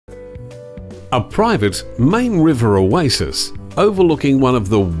A private main river oasis overlooking one of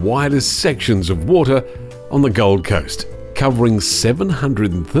the widest sections of water on the Gold Coast, covering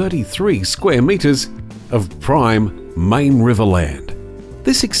 733 square metres of prime main river land.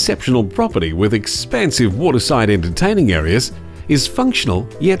 This exceptional property with expansive waterside entertaining areas is functional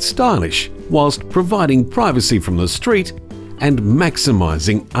yet stylish, whilst providing privacy from the street and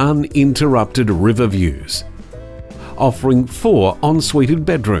maximising uninterrupted river views. Offering 4 en-suited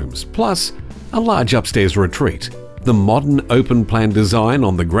bedrooms plus a large upstairs retreat, the modern open-plan design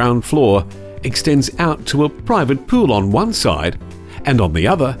on the ground floor extends out to a private pool on one side and on the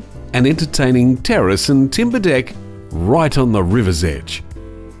other an entertaining terrace and timber deck right on the river's edge.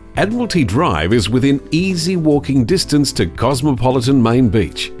 Admiralty Drive is within easy walking distance to cosmopolitan Main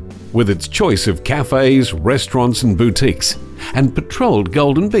Beach, with its choice of cafes, restaurants and boutiques, and patrolled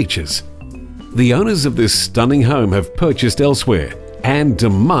golden beaches. The owners of this stunning home have purchased elsewhere and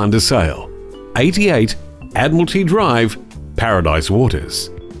demand a sale. 88 Admiralty Drive, Paradise Waters.